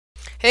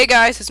Hey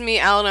guys, it's me,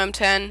 Alan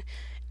M10.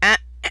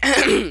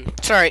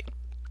 Sorry.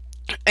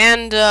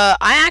 And I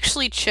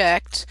actually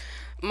checked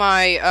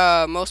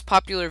my most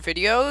popular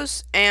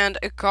videos, and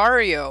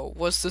Agario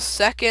was the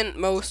second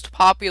most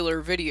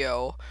popular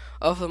video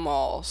of them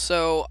all.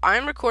 So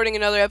I'm recording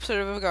another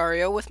episode of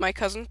Agario with my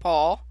cousin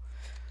Paul,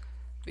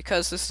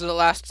 because this is the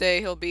last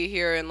day he'll be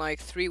here in like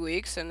 3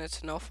 weeks, and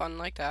it's no fun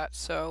like that.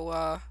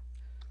 So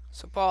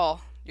Paul,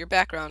 your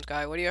background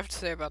guy, what do you have to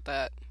say about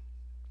that?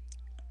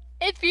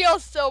 It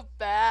feels so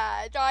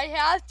bad. I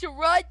have to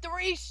run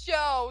 3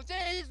 shows.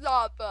 It is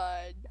not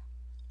fun.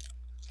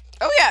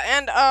 Oh yeah,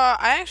 and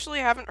I actually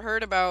haven't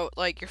heard about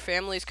like your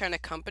family's kind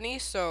of company,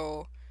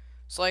 so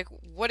it's like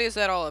what is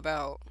that all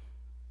about?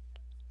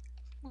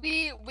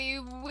 We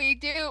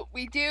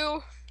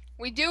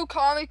do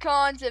Comic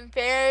Cons and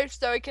fairs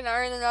so we can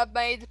earn enough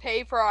money to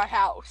pay for our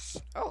house.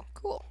 Oh,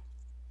 cool.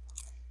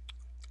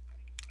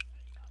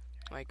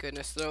 My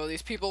goodness, though,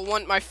 these people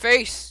want my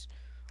face.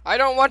 I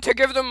don't want to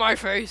give them my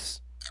face.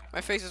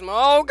 My face is my—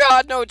 Oh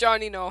God, no,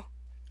 Johnny, no.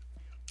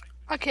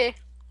 Okay.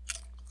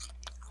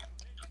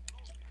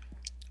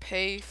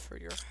 Pay for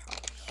your house.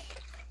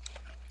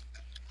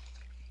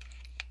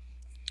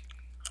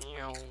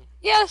 No.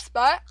 Yes,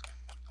 but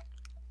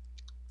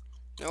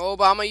No,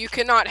 Obama, you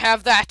cannot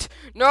have that.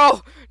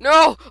 No,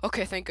 no.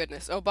 Okay, thank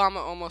goodness. Obama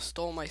almost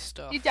stole my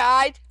stuff. you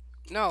died.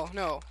 No,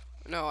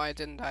 I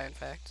didn't die, in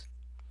fact.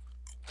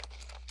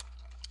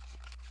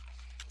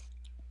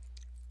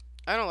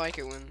 I don't like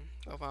it when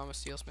Obama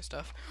steals my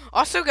stuff.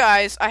 Also,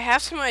 guys, I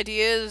have some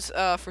ideas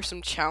for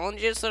some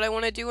challenges that I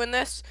want to do in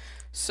this.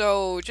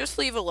 So just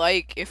leave a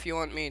like if you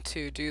want me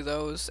to do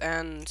those.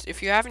 And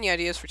if you have any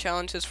ideas for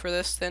challenges for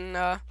this,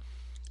 then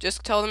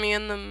just tell me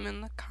in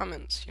the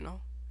comments. You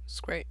know, it's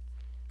great.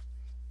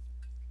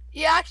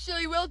 You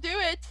actually will do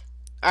it.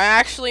 I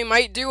actually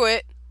might do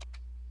it.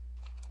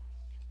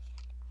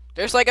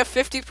 There's like a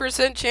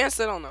 50% chance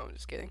that I'll know.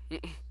 Just kidding.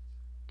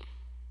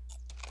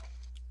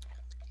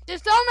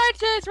 Just don't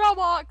mention it's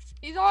Roblox.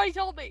 He's already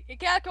told me. He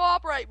can't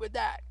cooperate with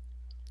that.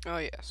 Oh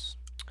yes.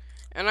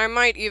 And I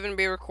might even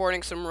be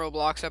recording some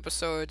Roblox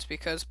episodes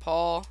because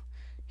Paul,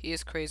 he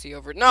is crazy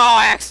over it. No,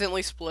 I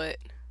accidentally split.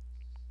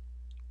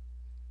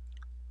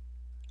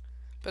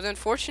 But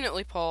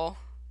unfortunately, Paul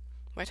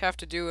might have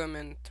to do them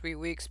in 3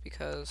 weeks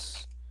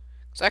because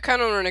I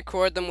kind of want to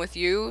record them with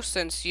you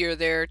since you're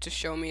there to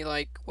show me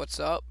like what's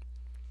up.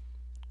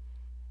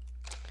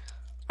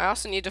 I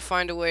also need to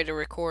find a way to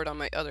record on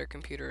my other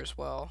computer as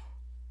well.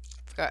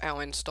 Forgot how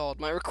I installed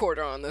my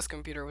recorder on this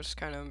computer, which is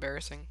kind of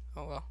embarrassing.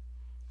 Oh well.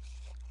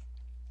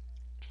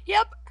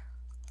 Yep.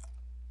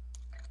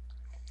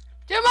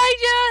 To my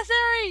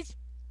series.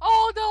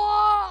 Hold the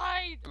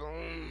line.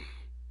 Boom.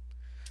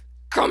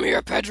 Come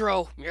here,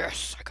 Pedro.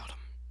 Yes, I got him.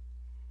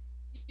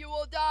 You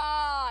will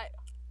die.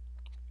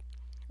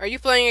 Are you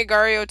playing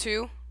Agario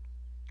too?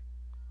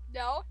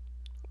 No.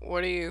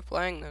 What are you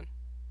playing then?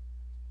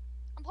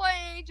 I'm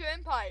playing Age of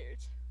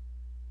Empires.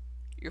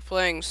 You're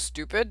playing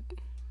stupid?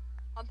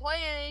 I'm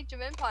playing Age of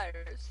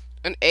Empires.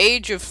 An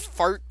age of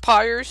fart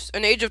pyres?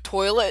 An age of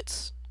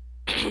toilets?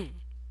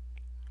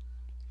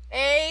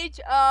 Age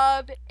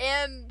of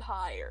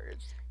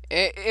Empires.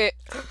 It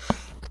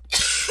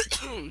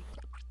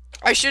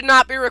I should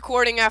not be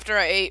recording after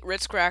I ate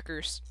Ritz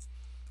crackers.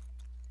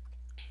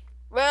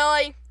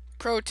 Really?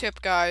 Pro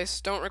tip,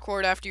 guys. Don't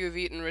record after you've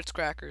eaten Ritz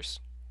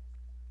crackers.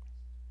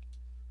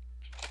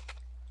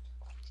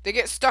 They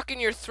get stuck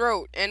in your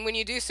throat, and when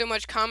you do so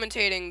much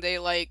commentating, they,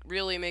 like,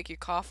 really make you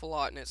cough a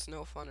lot, and it's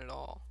no fun at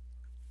all.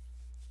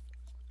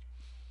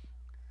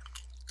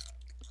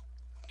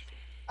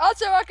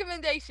 Also,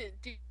 recommendation: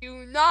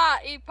 do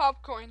not eat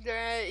popcorn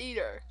during it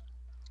either.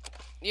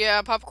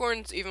 Yeah,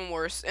 popcorn's even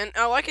worse. And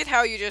I like it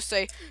how you just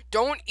say,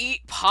 don't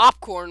eat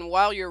popcorn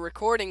while you're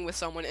recording with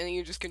someone, and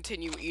you just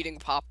continue eating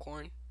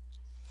popcorn.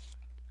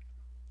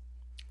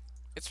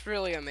 It's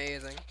really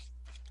amazing.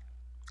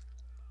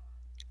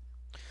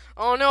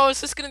 Oh no, is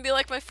this gonna be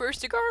like my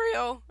first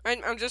Agario?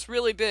 I'm just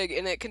really big,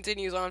 and it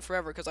continues on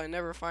forever because I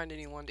never find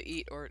anyone to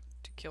eat or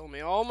to kill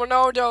me. Oh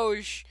no,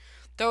 Doge!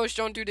 Doge,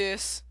 don't do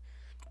this.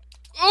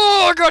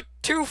 Oh, I got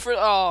two for—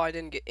 Oh, I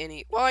didn't get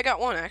any. Well, I got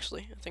one,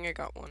 actually. I think I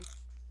got one.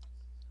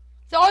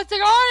 So it's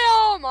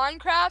Agario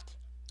Minecraft.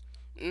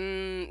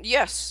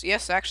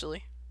 Yes,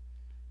 actually.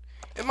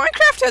 And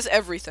Minecraft has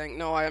everything.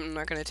 No, I'm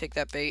not gonna take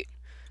that bait.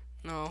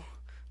 No.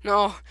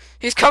 No.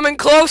 He's coming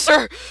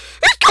closer!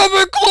 He's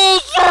coming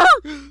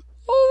closer!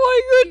 Oh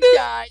my You goodness!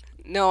 died.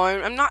 No,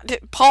 I'm not—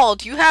 Paul,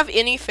 do you have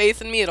any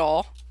faith in me at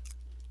all?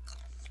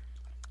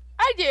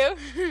 I do.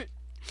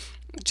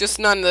 Just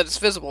none that it's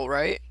visible,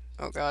 right?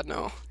 Oh god,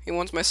 no. He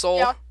wants my soul.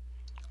 Yeah.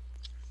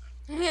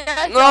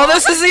 Yeah, No,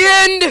 this is the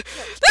end!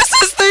 This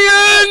is the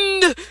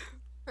end!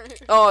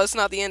 Oh, it's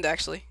not the end,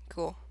 actually.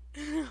 Cool.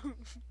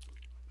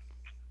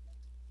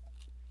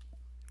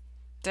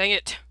 Dang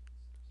it.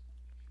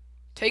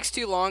 Takes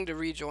too long to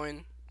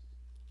rejoin.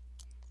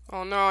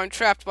 Oh no, I'm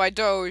trapped by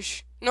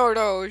Doge. No,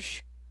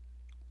 Doge.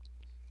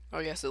 Oh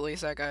yes, at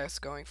least that guy is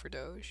going for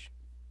Doge.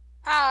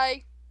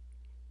 Hi.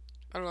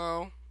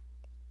 Hello.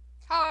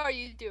 How are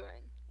you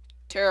doing?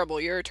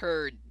 Terrible, you're a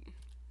turd.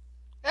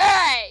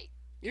 Hey!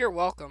 You're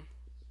welcome.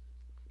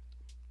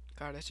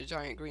 God, that's a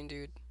giant green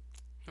dude.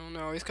 Oh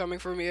no, he's coming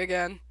for me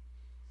again.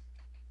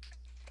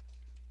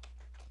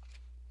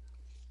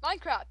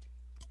 Minecraft.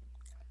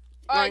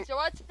 Alright, so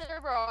what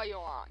server are you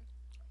on?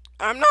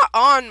 I'm not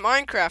on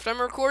Minecraft.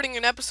 I'm recording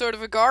an episode of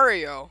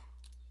Agario.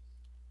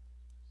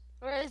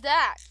 Where is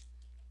that?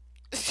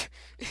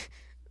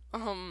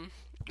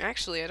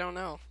 Actually, I don't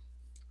know.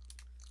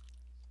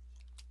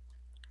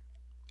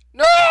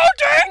 No,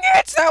 dang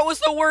it! That was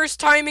the worst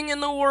timing in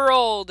the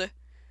world.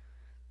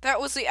 That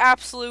was the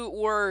absolute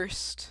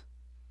worst.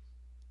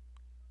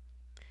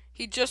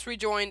 He just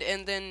rejoined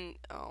and then,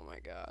 oh my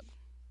god.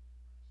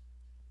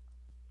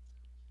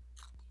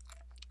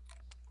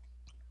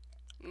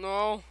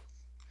 No.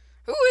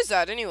 Who is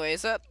that anyway?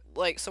 Is that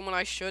like someone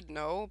I should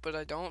know, but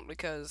I don't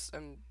because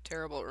I'm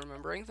terrible at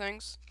remembering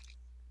things?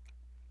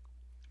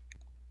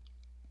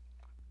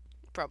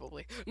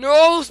 Probably.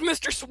 No, it's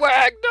Mr.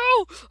 Swag,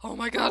 no! Oh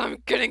my god,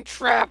 I'm getting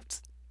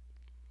trapped.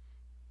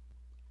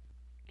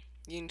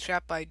 Getting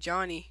trapped by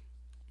Johnny.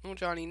 No,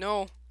 Johnny,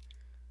 no.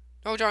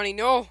 No, Johnny,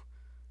 no.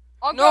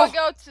 I'm No. gonna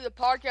go to the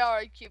park hour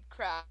and keep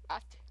craft.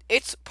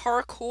 It's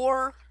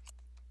parkour,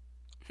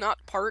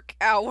 not park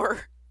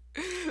hour.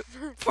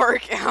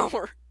 Park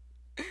hour.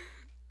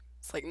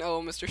 It's like,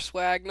 no, Mr.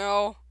 Swag,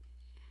 no.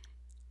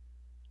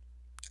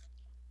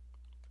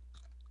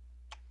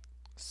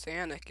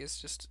 Sanic is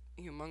just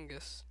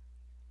humongous.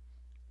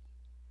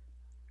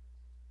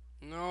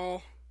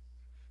 No.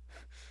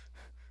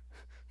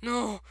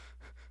 No.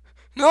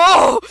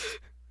 No!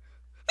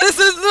 This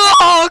is,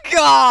 oh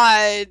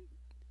god!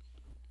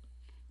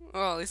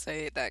 Well, at least I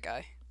hate that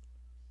guy.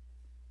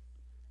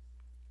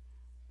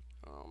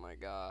 Oh my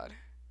god.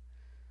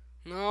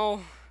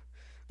 No.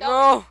 Tell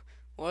No!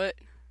 What?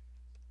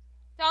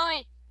 Tell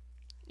me.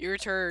 You're a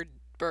turd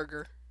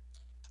burger.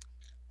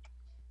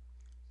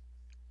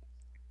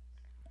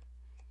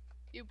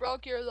 You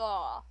broke your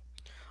law.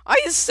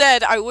 I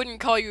said I wouldn't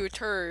call you a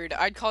turd.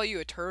 I'd call you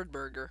a turd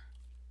burger.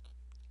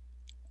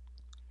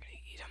 I'm gonna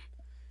eat him.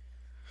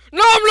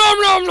 Nom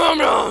nom nom nom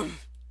nom!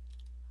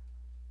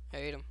 I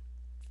ate him.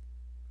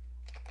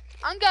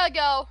 I'm gonna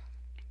go.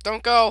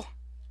 Don't go.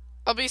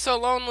 I'll be so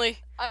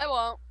lonely. I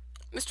won't.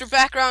 Mr.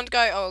 Background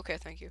Guy. Oh, okay,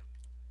 thank you.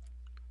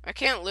 I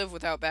can't live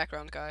without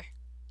Background Guy.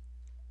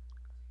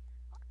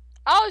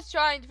 I was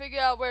trying to figure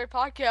out where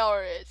park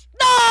hour is.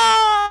 No!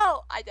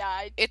 I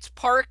died. It's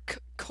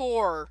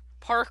parkour.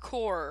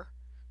 Parkour.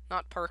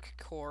 Not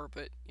parkour,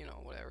 but, you know,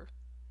 whatever.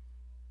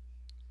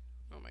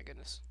 Oh my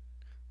goodness.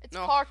 It's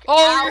No. park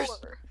Oh,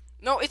 hour.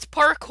 No, it's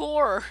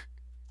parkour.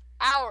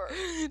 Hour.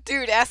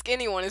 Dude, ask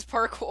anyone. It's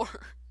parkour.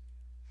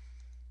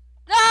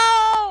 No!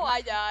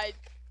 I died.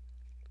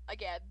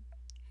 Again.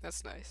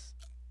 That's nice.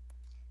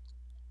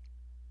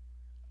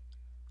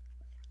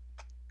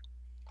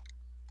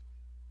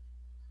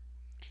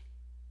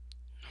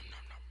 Nom,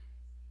 nom, nom.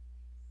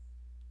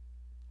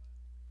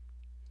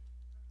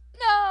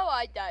 No,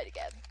 I died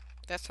again.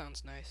 That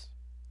sounds nice.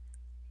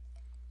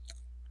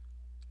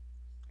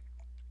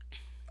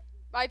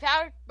 My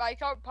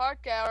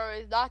park hour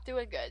is not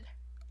doing good.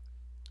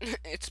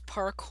 It's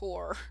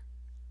parkour.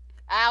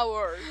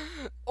 Hour.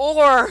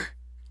 Or.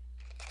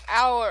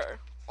 Hour.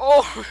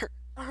 Or.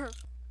 Hour.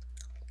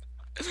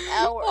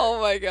 Oh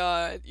my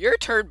god. You're a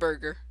turd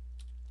burger.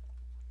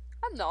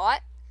 I'm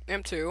not.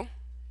 Am too.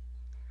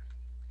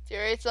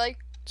 Seriously?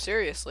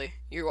 Seriously.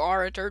 You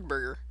are a turd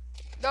burger.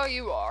 No,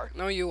 you are.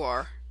 No, you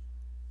are.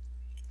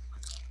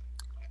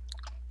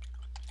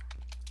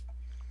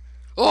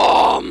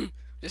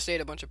 Just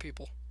ate a bunch of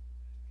people.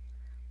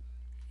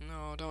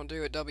 No, don't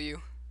do it,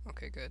 W.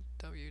 Okay, good.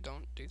 W,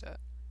 don't do that.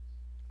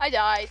 I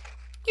died.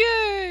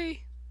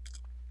 Yay!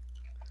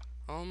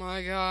 Oh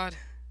my god.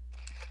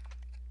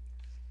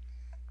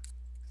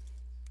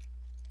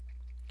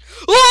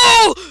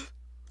 Oh!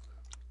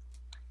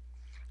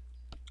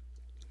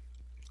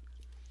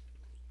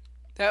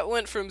 That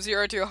went from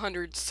 0 to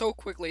 100 so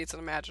quickly, it's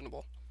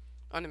unimaginable.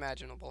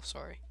 Unimaginable,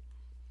 sorry.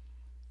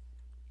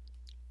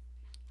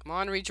 Come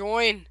on,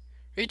 rejoin!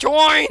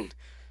 Rejoin!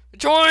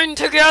 Join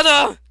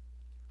together!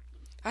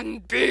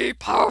 And be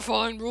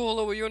powerful and rule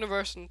over the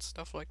universe and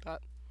stuff like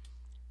that.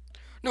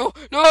 No,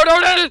 no,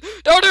 don't end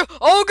it! Don't do.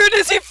 Oh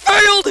goodness, he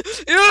failed!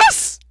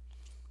 Yes!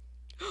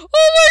 Oh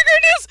my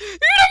goodness!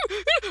 Eat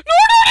him! No,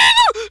 don't eat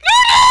him! No,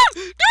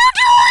 no! Don't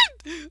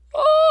do it!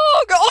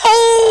 Oh god!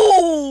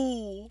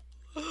 Oh!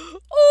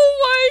 Oh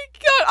my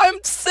god! I'm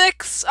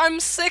 6. I'm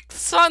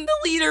 6th on the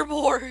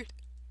leaderboard.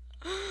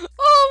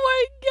 Oh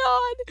my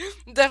god!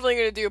 I'm definitely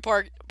gonna do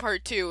part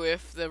 2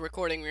 if the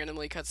recording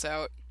randomly cuts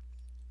out.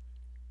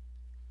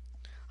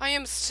 I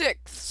am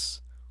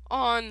 6th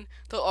on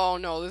the. Oh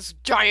no, this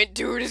giant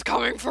dude is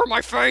coming for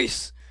my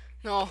face.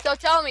 No. So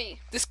tell me.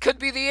 This could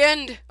be the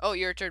end. Oh,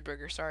 you're a turd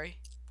burger. Sorry.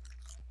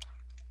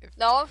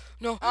 No.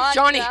 No,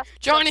 Johnny.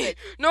 Johnny.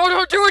 No,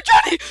 don't do it,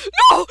 Johnny.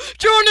 No,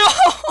 Joe, no.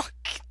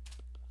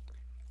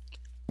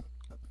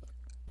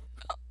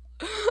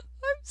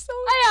 I'm so.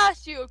 I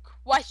asked you a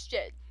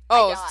question.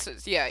 Oh,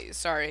 yeah.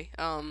 Sorry.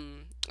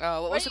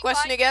 What Where was do the you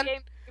question find the again?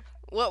 game?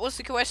 What was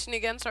the question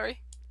again?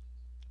 Sorry.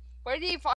 Where do you find